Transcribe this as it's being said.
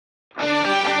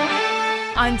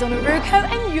I'm Donna Rucco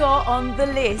and you're on the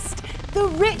list. The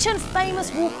rich and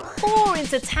famous will pour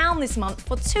into town this month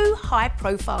for two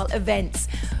high-profile events.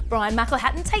 Brian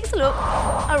McElhatton takes a look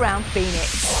around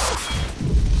Phoenix.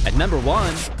 At number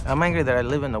 1... I'm angry that I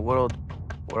live in a world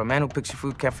where a man who picks your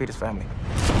food can't feed his family.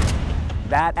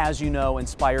 That, as you know,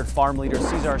 inspired farm leader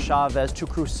Cesar Chavez to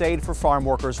crusade for farm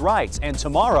workers' rights. And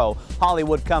tomorrow,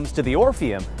 Hollywood comes to the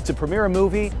Orpheum to premiere a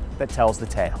movie that tells the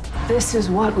tale. This is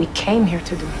what we came here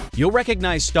to do. You'll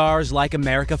recognize stars like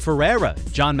America Ferrera,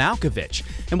 John Malkovich.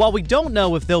 And while we don't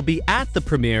know if they'll be at the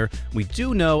premiere, we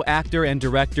do know actor and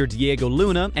director Diego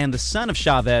Luna and the son of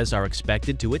Chavez are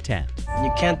expected to attend.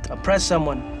 You can't oppress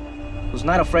someone who's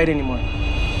not afraid anymore.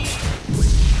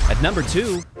 At number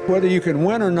 2... Whether you can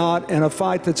win or not in a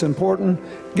fight that's important,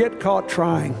 get caught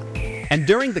trying. And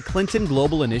during the Clinton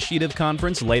Global Initiative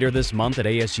Conference later this month at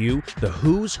ASU, the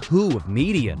who's who of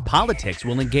media and politics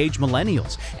will engage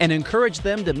millennials and encourage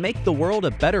them to make the world a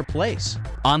better place.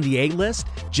 On the A-list,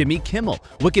 Jimmy Kimmel,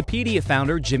 Wikipedia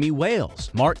founder Jimmy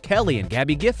Wales, Mark Kelly and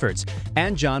Gabby Giffords,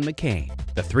 and John McCain.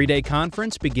 The three-day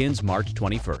conference begins March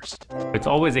 21st. It's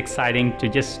always exciting to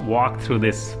just walk through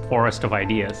this forest of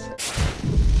ideas.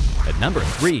 At number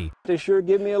 3, They sure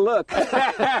give me a look.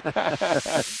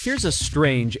 here's a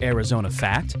strange Arizona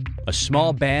fact. A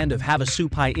small band of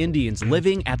Havasupai Indians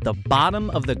living at the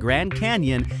bottom of the Grand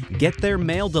Canyon get their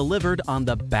mail delivered on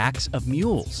the backs of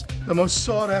mules. The most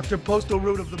sought-after postal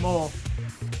route of them all.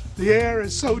 The air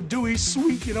is so dewy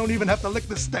sweet you don't even have to lick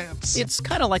the stamps. It's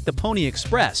kind of like the Pony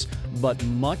Express, but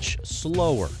much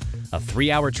slower. A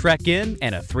 3-hour trek in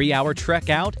and a 3-hour trek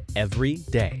out every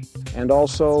day. And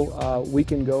also, we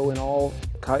can go in all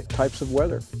types of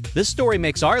weather. This story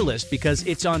makes our list because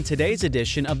it's on today's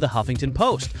edition of the Huffington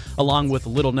Post, along with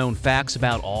little-known facts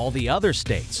about all the other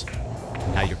states.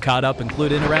 Now you're caught up and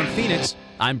clued in around Phoenix,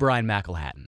 I'm Brian McElhatton.